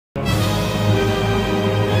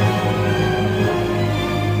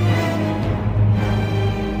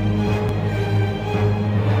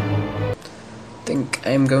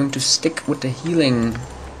I am going to stick with the healing.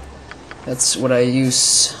 That's what I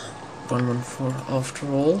use 114 after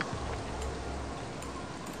all.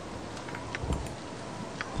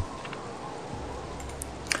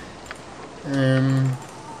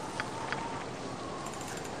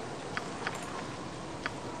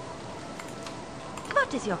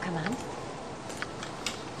 What is your command?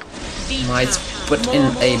 Might put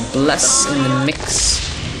in a bless in the mix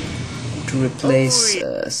to replace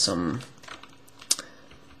some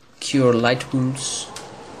cure light wounds.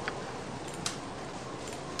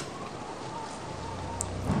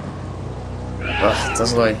 Ugh,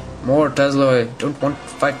 Tesloy. More Tesloy. Don't want to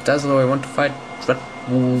fight Tesloy, I want to fight red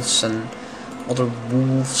wolves and other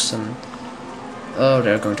wolves and... Oh,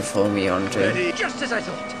 they're going to follow me, aren't they? Just as I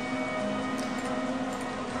thought.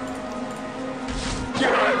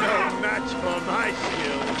 You're no match for my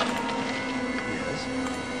skill. Yes.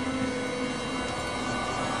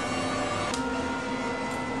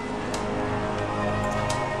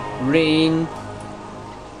 Rain.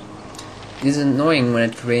 It is annoying when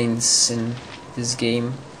it rains in this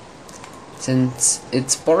game, since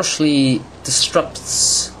it partially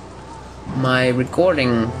disrupts my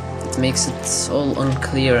recording. It makes it all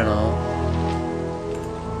unclear and all.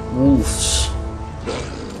 Wolves.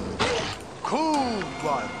 Cool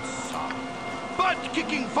blood, son. Butt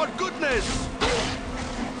kicking for goodness.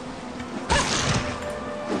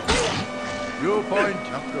 You point,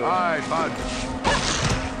 I punch.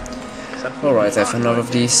 Alright, I have enough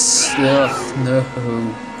of these. Ugh, no.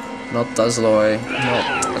 Not Tesloy.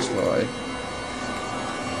 Not Tesloy.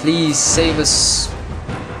 Please save us.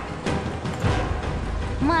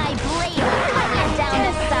 My blade will cut you down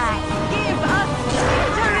to size. Give us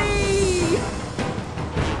victory!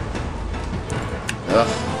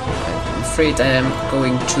 Ugh, I'm afraid I am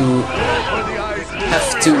going to have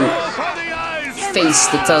to face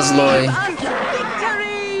the Tesloy.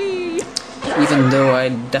 Even though I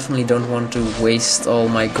definitely don't want to waste all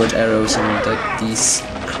my good arrows on these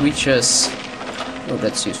creatures. Oh,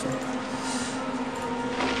 that's useful.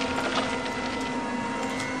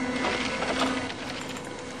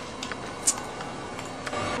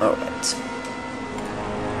 Alright.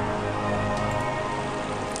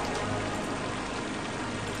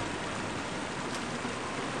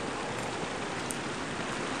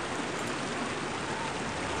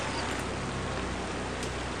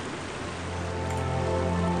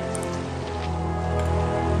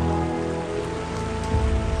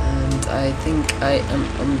 I think I am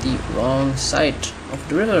on the wrong side of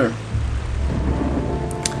the river.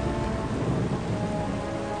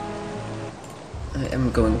 I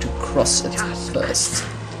am going to cross it first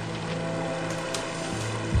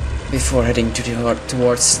before heading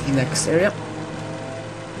towards the next area.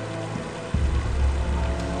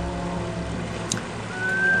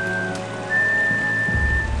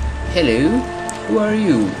 Hello, who are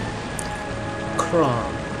you?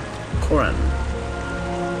 Coran.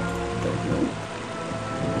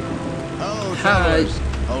 Hi.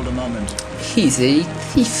 Hold a moment. He's a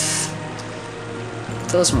thief.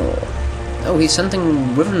 Tell us more. Oh, he's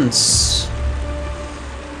hunting wyverns.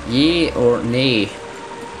 Yea or nay?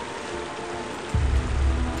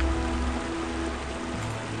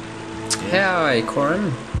 Hi,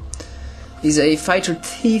 Coran. He's a fighter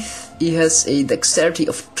thief. He has a dexterity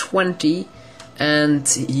of 20, and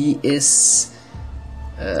he is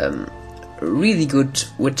really good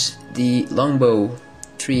with the longbow.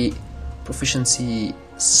 3 proficiency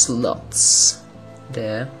slots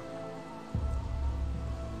there.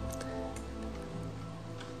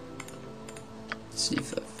 Let's see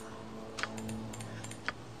if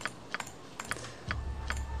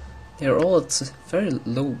they're all at very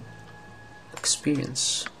low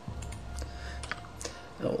experience.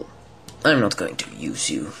 Oh, I'm not going to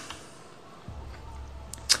use you.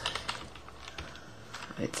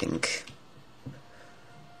 I think.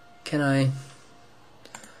 Can I?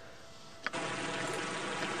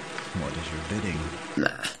 What is your bidding?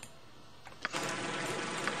 Nah.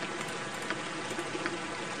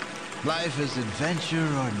 Life is adventure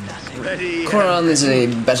or nothing. Ready. Coran is a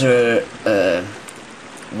better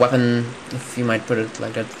weapon, if you might put it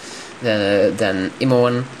like that, than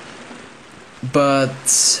Imoen.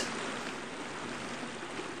 But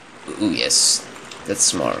ooh, yes,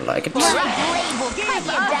 that's more like it.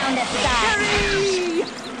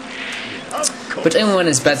 But Imoen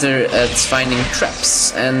is better at finding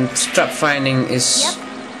traps, and trap finding is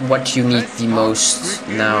what you need the most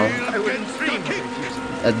now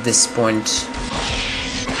at this point.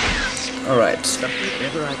 Alright.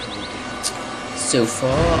 So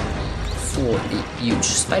far, 4 huge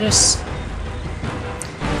spiders.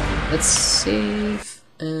 Let's save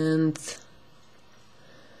and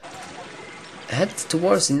head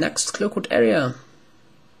towards the next Cloakwood area.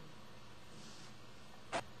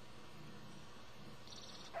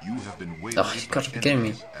 You have been Oh, you gotta be kidding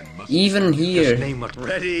me. Even here.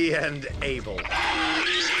 Ready and able.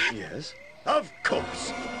 Yes? Of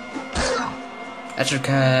course.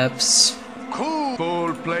 Ettercaps. cool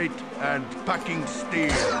full plate and packing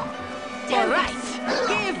steel. All right.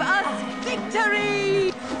 Give us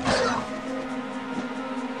victory.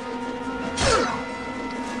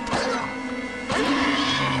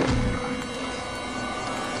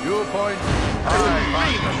 Viewpoint.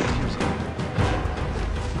 High.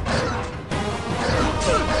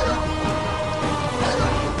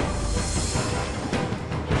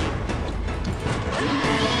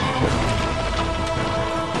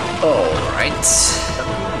 Alright.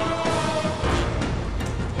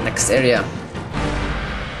 Next area.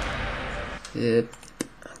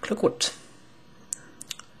 Cloakwood.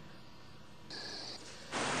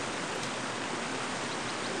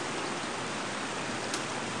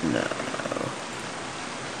 No.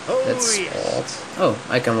 Oh, That's yes. odd. Oh,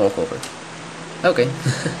 I can walk over it. Okay.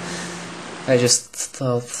 I just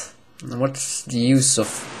thought, what's the use of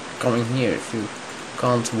coming here if you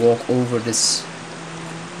can't walk over this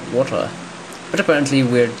water? But apparently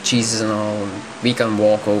we're Jesus and all, and we can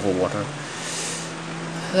walk over water.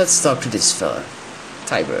 Let's talk to this fella,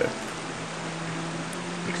 Tiber.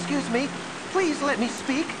 Excuse me, please let me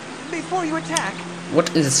speak before you attack.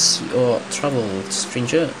 What is your trouble,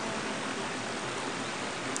 stranger?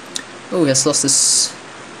 Oh, he has lost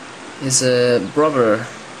his brother,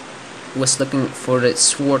 who was looking for the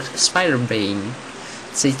sword Spiderbane.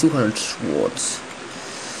 It's a 200 sword.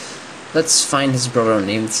 Let's find his brother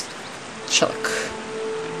named Chuck.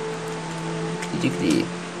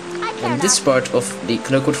 And this part of the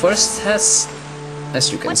Cloakwood Forest has,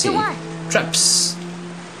 as you can see, traps.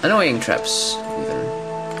 Annoying traps, even.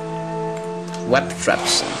 Web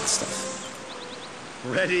traps and stuff.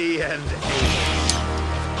 Ready and able.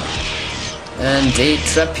 And they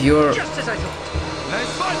trap your Just as I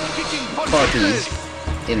thought. party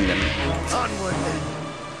in them. Onward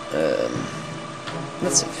then.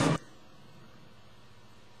 Let's see.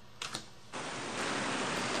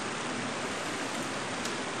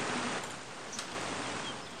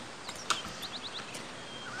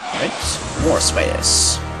 Right, more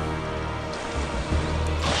spiders.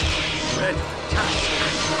 Red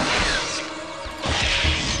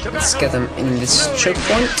Let's get them in this choke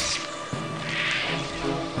point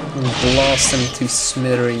and blast them to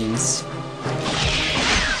smithereens.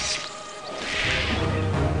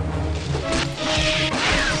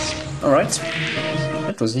 Alright,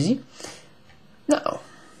 that was easy. Now,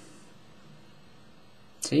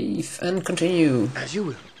 save and continue. As you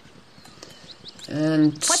will.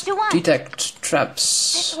 And What you want? detect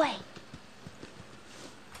traps. This way.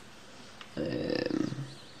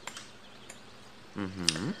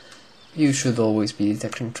 You should always be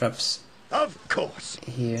detecting traps Of course.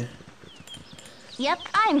 here. Yep,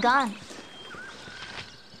 I'm gone.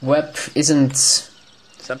 Web isn't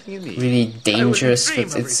Something you need. really dangerous, dream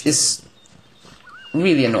but of it's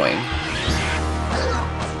really annoying.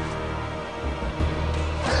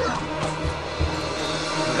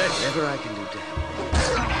 Whatever I can do to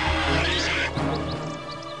help.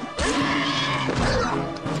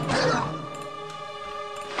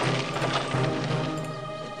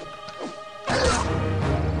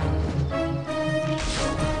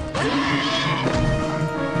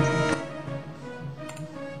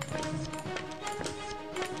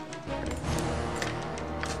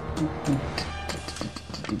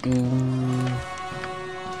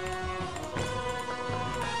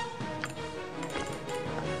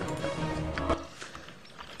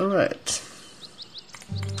 Alright.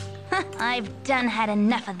 I've done had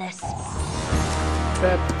enough of this.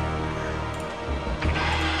 Trap.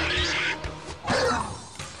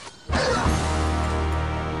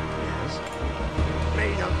 Yes.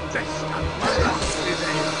 May the best of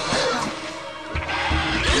prevail.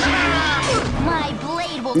 My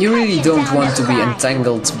blade will You cut really you don't down want to be size.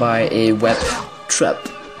 entangled by a web trap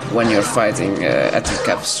when you're fighting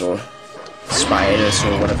ettercaps or spiders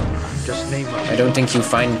or whatever. Just name I don't think you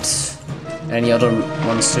find any other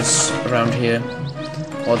monsters around here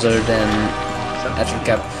other than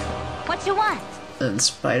ettercap What you want? and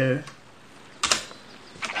spider.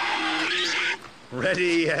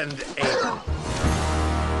 Ready and able.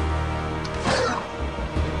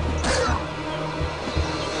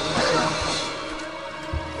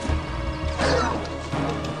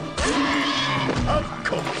 Of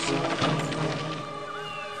course.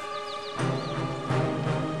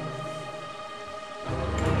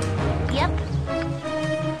 Yep.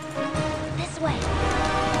 This way.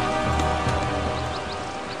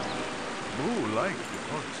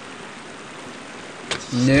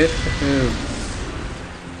 No.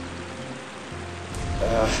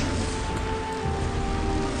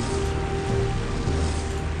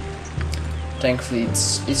 Thankfully,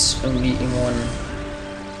 it's only in one.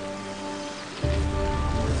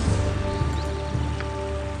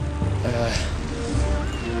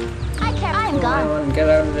 I'm Come gone. on, get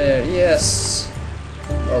out of there. Yes.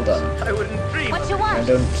 Well done. I wouldn't dream. What you I want?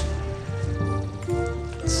 don't.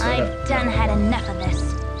 Set I've up. done had enough of this.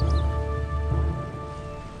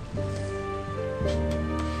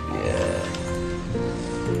 Yeah.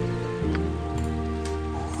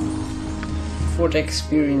 For the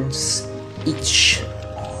experience each.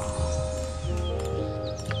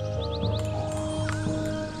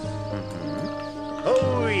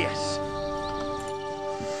 Oh, yes.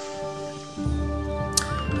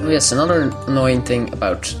 Oh yes, another annoying thing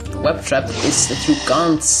about the web trap is that you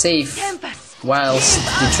can't save whilst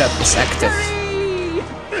the trap is active.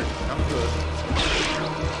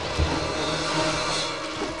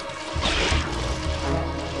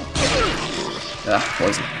 Ah,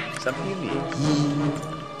 poison. Something you need.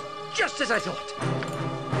 Just as I thought.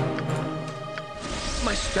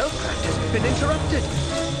 My spellcraft has been interrupted.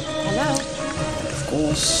 Hello? Of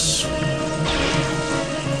course.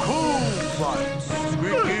 Cool ones.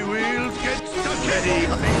 Squeaky wheels get stuck. Ready.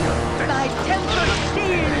 My temper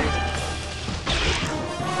shield!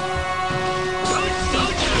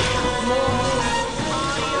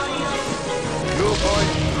 You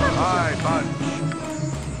point, I punch.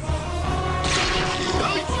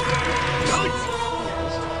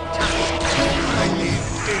 I need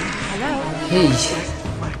aid. Hello? Hey,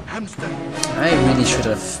 My hamster. I really should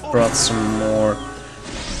have brought some more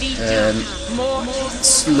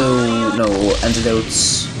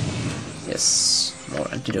antidotes. Yes, more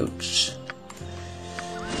antidotes.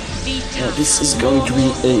 Oh, this is going to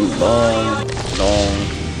be a long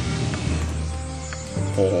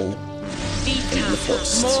haul in the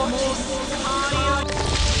forest.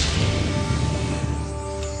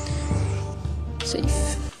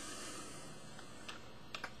 Safe.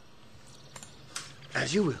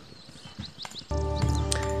 As you will.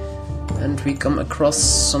 And we come across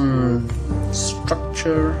some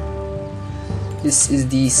structure. This is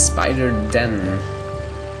the spider den.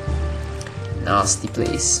 Nasty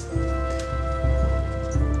place.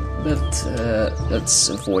 But let's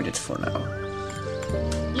avoid it for now.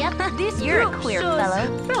 Yep, you're a queer fellow.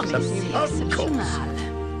 Of course.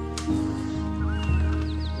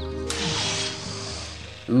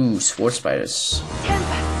 Ooh, sword spiders.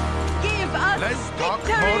 Give us Let's talk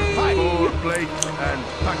more victory! fight. More plate and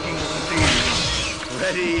packing steel.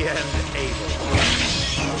 Ready and able.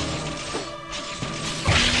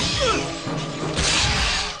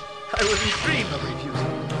 I wouldn't dream of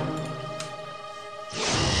refusing.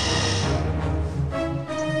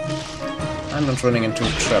 I'm not running into a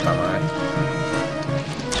trap, am I?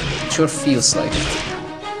 It sure feels like it.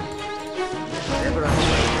 Never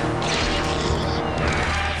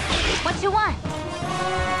What you want?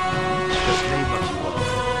 just name what you want.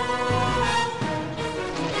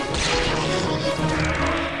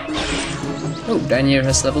 Oh, Daniel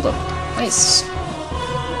has leveled up. Nice.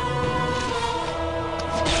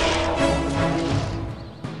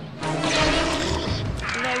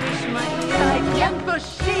 Flourish my temper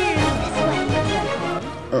shield!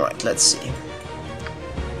 Alright, let's see.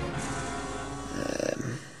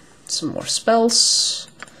 Some more spells.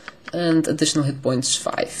 And additional hit points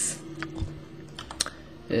 5.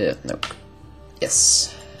 No.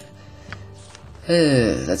 Yes.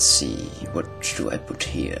 Let's see. What do I put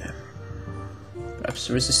here? Perhaps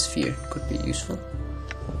the resist sphere could be useful.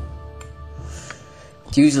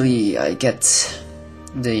 Usually I get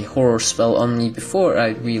the horror spell on me before I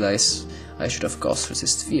realize I should have cast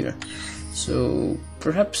resist fear. So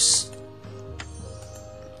perhaps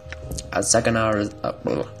Aganazar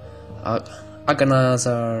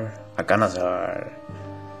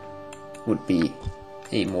would be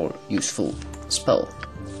a more useful spell.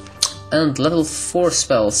 And level 4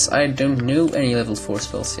 spells. I don't know any level 4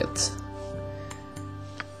 spells yet.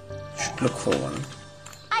 Should look for one.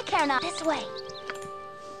 I care not. This way.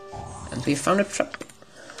 And we found a trap.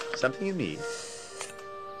 Something you need?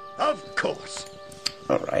 Of course.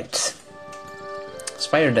 Alright.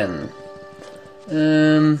 Spider den.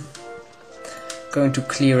 Going to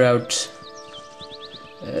clear out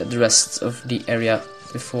the rest of the area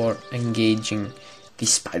before engaging the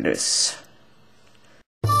spiders.